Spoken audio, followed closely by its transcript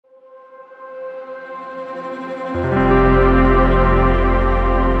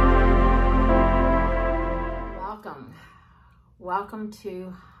welcome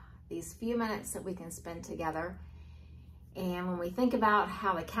to these few minutes that we can spend together. And when we think about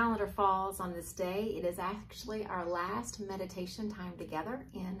how the calendar falls on this day, it is actually our last meditation time together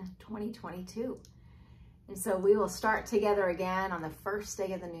in 2022. And so we will start together again on the first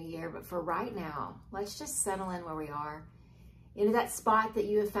day of the new year. But for right now, let's just settle in where we are, into that spot that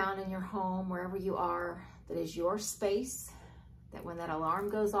you have found in your home, wherever you are, that is your space, that when that alarm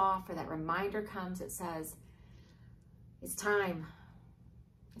goes off or that reminder comes, it says, it's time.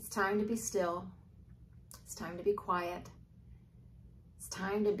 It's time to be still. It's time to be quiet. It's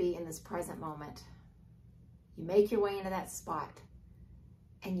time to be in this present moment. You make your way into that spot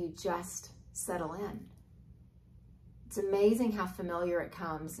and you just settle in. It's amazing how familiar it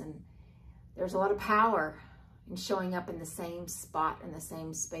comes, and there's a lot of power in showing up in the same spot, in the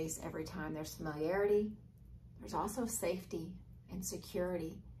same space every time. There's familiarity. There's also safety and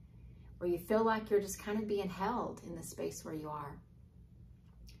security, where you feel like you're just kind of being held in the space where you are.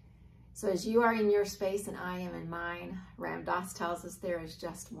 So as you are in your space and I am in mine, Ram Dass tells us there is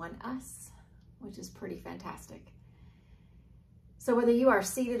just one us, which is pretty fantastic. So whether you are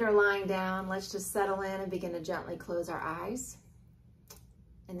seated or lying down, let's just settle in and begin to gently close our eyes.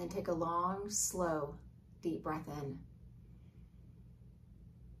 And then take a long, slow, deep breath in.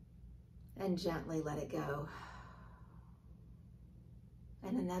 And gently let it go.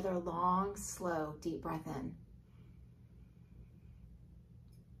 And another long, slow, deep breath in.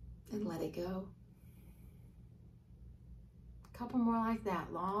 And let it go. A couple more like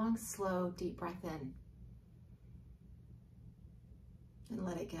that. Long, slow, deep breath in. And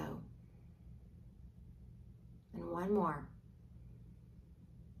let it go. And one more.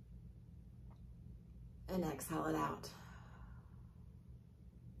 And exhale it out.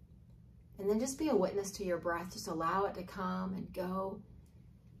 And then just be a witness to your breath. Just allow it to come and go.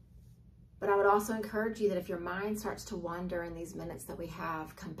 But I would also encourage you that if your mind starts to wander in these minutes that we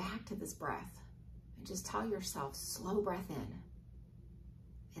have, come back to this breath and just tell yourself, slow breath in,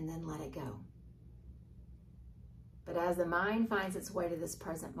 and then let it go. But as the mind finds its way to this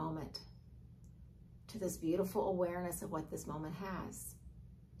present moment, to this beautiful awareness of what this moment has,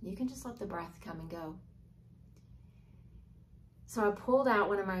 you can just let the breath come and go. So I pulled out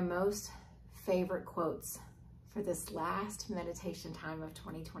one of my most favorite quotes for this last meditation time of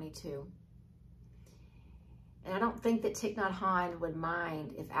 2022. And I don't think that Thich Nhat Hanh would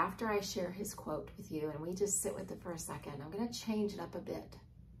mind if after I share his quote with you and we just sit with it for a second, I'm going to change it up a bit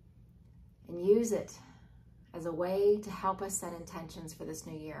and use it as a way to help us set intentions for this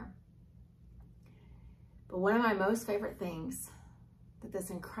new year. But one of my most favorite things that this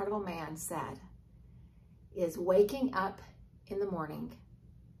incredible man said is, waking up in the morning,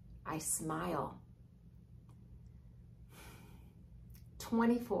 I smile.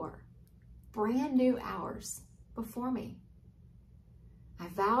 24 brand new hours before me. I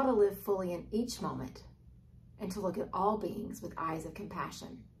vow to live fully in each moment and to look at all beings with eyes of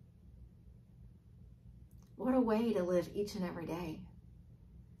compassion. What a way to live each and every day.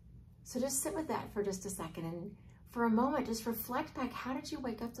 So just sit with that for just a second, and for a moment, just reflect back. How did you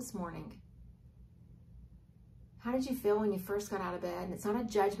wake up this morning? How did you feel when you first got out of bed? And it's not a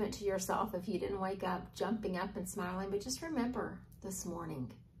judgment to yourself if you didn't wake up jumping up and smiling, but just remember this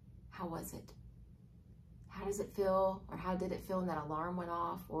morning. How was it? How does it feel, or how did it feel when that alarm went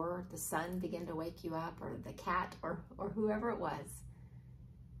off, or the sun began to wake you up, or the cat, or whoever it was?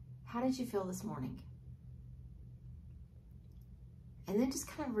 How did you feel this morning? And then just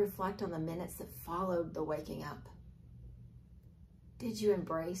kind of reflect on the minutes that followed the waking up. Did you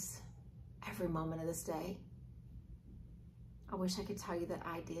embrace every moment of this day? I wish I could tell you that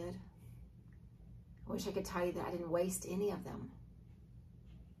I did. I wish I could tell you that I didn't waste any of them.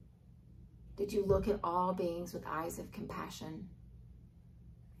 Did you look at all beings with eyes of compassion?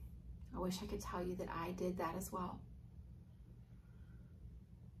 I wish I could tell you that I did that as well.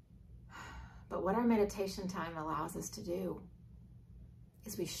 But what our meditation time allows us to do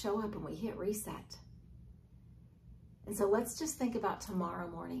is we show up and we hit reset. And so let's just think about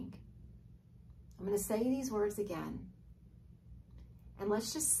tomorrow morning. I'm going to say these words again. And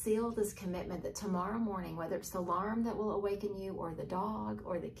let's just seal this commitment that tomorrow morning, whether it's the alarm that will awaken you, or the dog,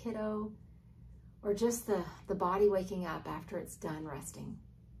 or the kiddo, or just the body waking up after it's done resting,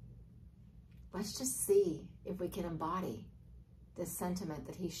 let's just see if we can embody this sentiment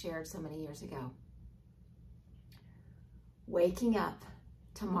that he shared so many years ago. Waking up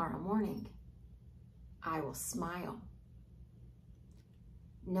tomorrow morning, I will smile,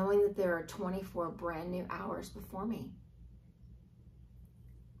 knowing that there are 24 brand new hours before me.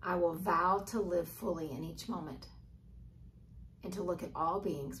 I will vow to live fully in each moment and to look at all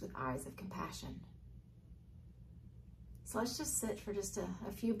beings with eyes of compassion. So let's just sit for just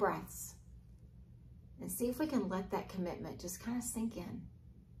a few breaths and see if we can let that commitment just kind of sink in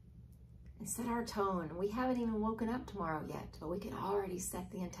and set our tone. We haven't even woken up tomorrow yet, but we can already set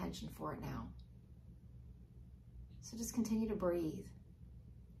the intention for it now. So just continue to breathe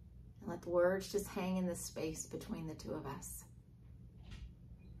and let the words just hang in the space between the two of us.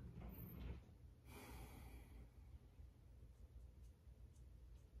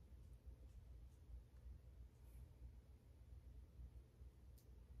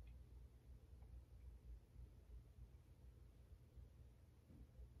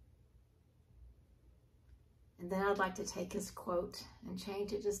 And then I'd like to take his quote and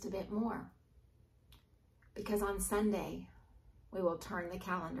change it just a bit more. Because on Sunday, we will turn the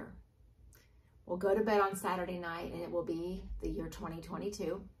calendar. We'll go to bed on Saturday night and it will be the year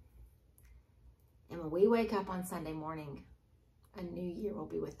 2022. And when we wake up on Sunday morning, a new year will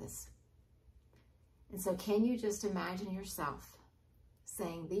be with us. And so can you just imagine yourself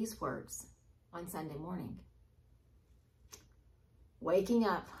saying these words on Sunday morning? Waking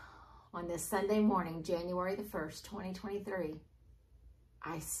up on this Sunday morning, January the 1st, 2023,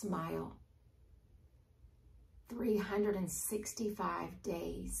 I smile. 365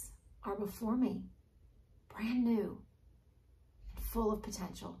 days are before me, brand new and full of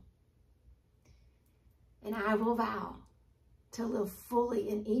potential. And I will vow to live fully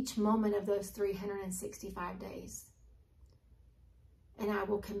in each moment of those 365 days. And I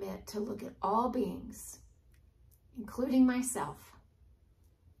will commit to look at all beings, including myself,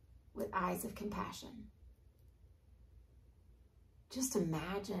 with eyes of compassion. Just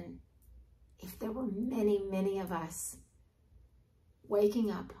imagine if there were many, many of us waking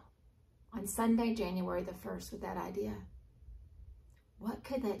up on Sunday, January the 1st with that idea. What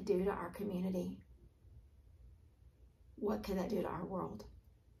could that do to our community? What could that do to our world?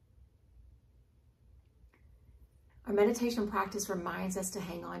 Our meditation practice reminds us to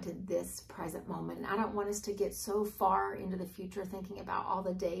hang on to this present moment. And I don't want us to get so far into the future thinking about all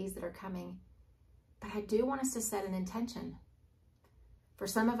the days that are coming. But I do want us to set an intention. For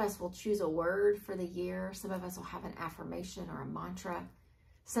some of us, we'll choose a word for the year. Some of us will have an affirmation or a mantra.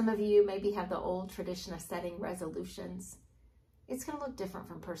 Some of you maybe have the old tradition of setting resolutions. It's going to look different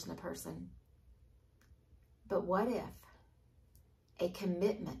from person to person. But what if a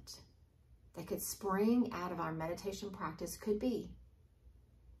commitment that could spring out of our meditation practice could be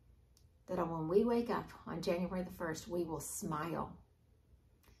that when we wake up on January the 1st, we will smile.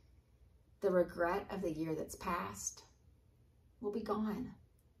 The regret of the year that's passed will be gone.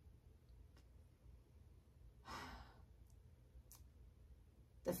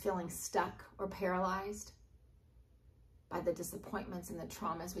 The feeling stuck or paralyzed by the disappointments and the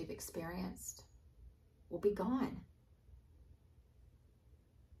traumas we've experienced will be gone.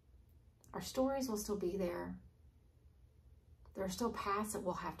 Our stories will still be there. There are still paths that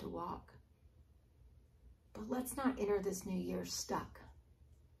we'll have to walk. But let's not enter this new year stuck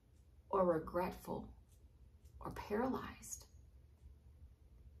or regretful or paralyzed.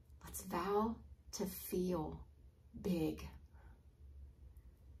 Let's vow to feel big.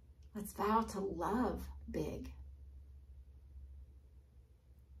 Let's vow to love big.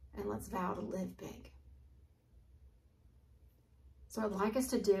 And let's vow to live big. So I'd like us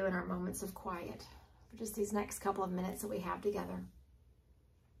to do in our moments of quiet, for just these next couple of minutes that we have together,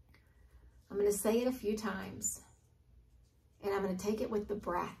 I'm going to say it a few times, and I'm going to take it with the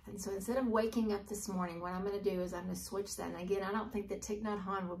breath. And so instead of waking up this morning, what I'm going to do is I'm going to switch that. And again, I don't think that Thich Nhat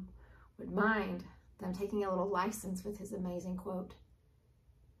Hanh would mind that I'm taking a little license with his amazing quote.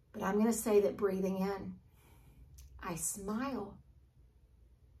 But I'm going to say that breathing in, I smile.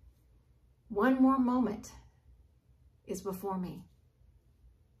 One more moment is before me.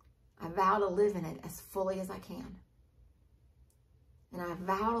 I vow to live in it as fully as I can. And I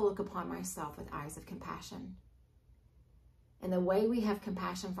vow to look upon myself with eyes of compassion. And the way we have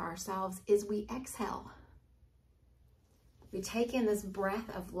compassion for ourselves is we exhale. We take in this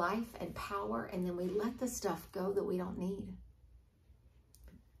breath of life and power, and then we let the stuff go that we don't need.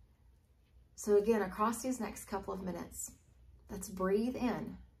 So again, across these next couple of minutes, let's breathe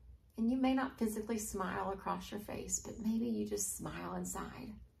in. And you may not physically smile across your face, but maybe you just smile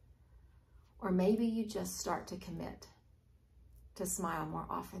inside. Or maybe you just start to commit to smile more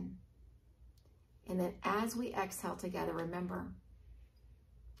often. And then as we exhale together, remember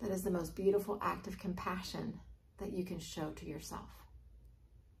that is the most beautiful act of compassion that you can show to yourself.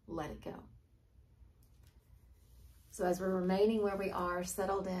 Let it go. So as we're remaining where we are,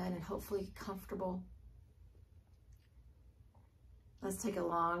 settled in and hopefully comfortable, let's take a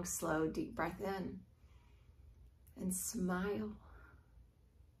long, slow, deep breath in and smile.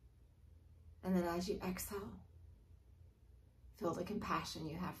 And then as you exhale, Feel the compassion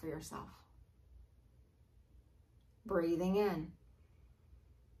you have for yourself. Breathing in,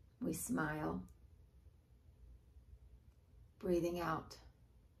 we smile. Breathing out,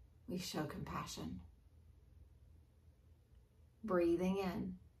 we show compassion. Breathing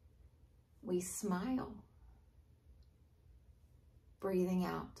in, we smile. Breathing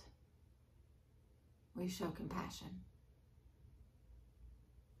out, we show compassion.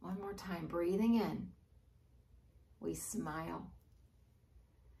 One more time, breathing in, we smile.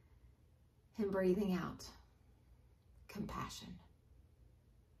 And breathing out, compassion.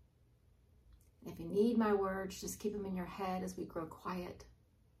 And if you need my words, just keep them in your head as we grow quiet.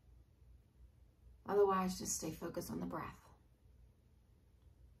 Otherwise, just stay focused on the breath.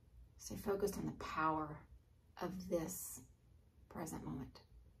 Stay focused on the power of this present moment.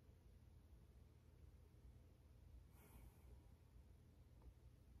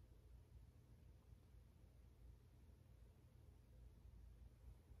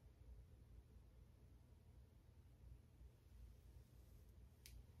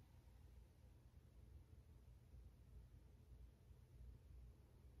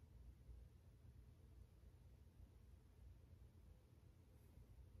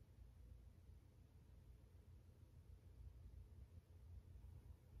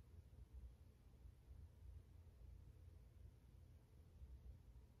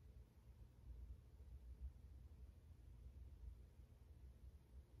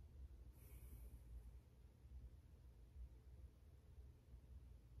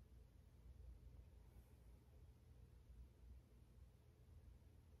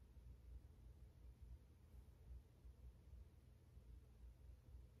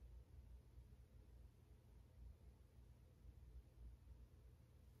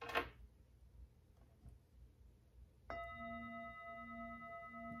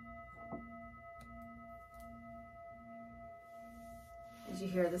 As you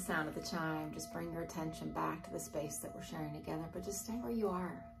hear the sound of the chime, just bring your attention back to the space that we're sharing together, but just stay where you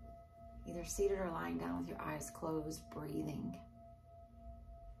are, either seated or lying down with your eyes closed, breathing.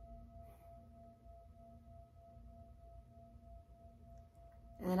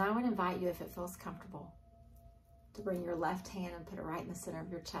 And then I would invite you, if it feels comfortable, to bring your left hand and put it right in the center of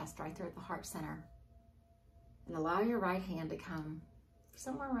your chest, right there at the heart center. And allow your right hand to come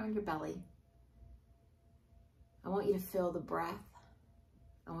somewhere around your belly. I want you to feel the breath.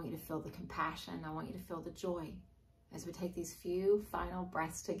 I want you to feel the compassion. I want you to feel the joy as we take these few final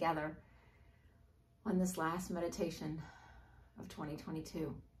breaths together on this last meditation of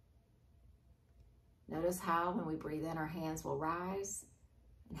 2022. Notice how when we breathe in, our hands will rise,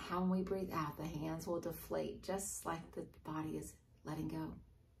 and how when we breathe out, the hands will deflate, just like the body is letting go.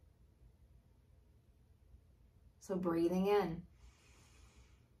 So breathing in,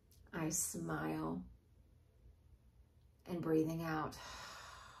 I smile, and breathing out,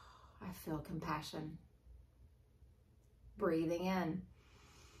 I feel compassion. Breathing in,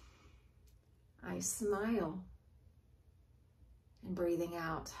 I smile, and breathing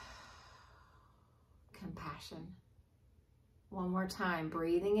out, compassion. One more time,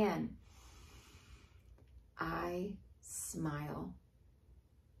 breathing in, I smile,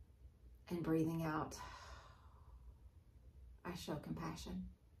 and breathing out, I show compassion.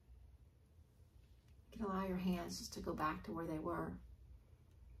 You can allow your hands just to go back to where they were.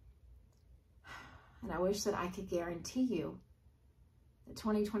 And I wish that I could guarantee you that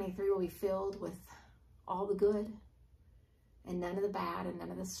 2023 will be filled with all the good and none of the bad and none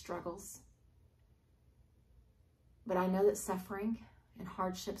of the struggles. But I know that suffering and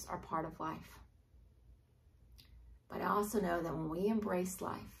hardships are part of life. But I also know that when we embrace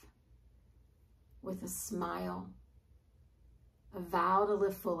life with a smile, a vow to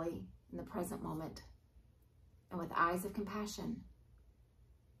live fully in the present moment, and with eyes of compassion,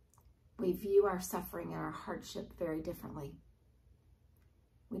 we view our suffering and our hardship very differently.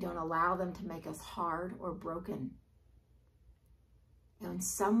 We don't allow them to make us hard or broken. And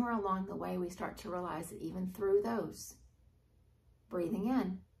somewhere along the way, we start to realize that even through those, breathing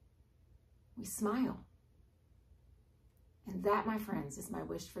in, we smile. And that, my friends, is my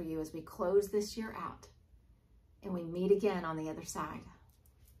wish for you as we close this year out and we meet again on the other side.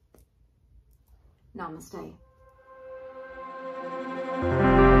 Namaste.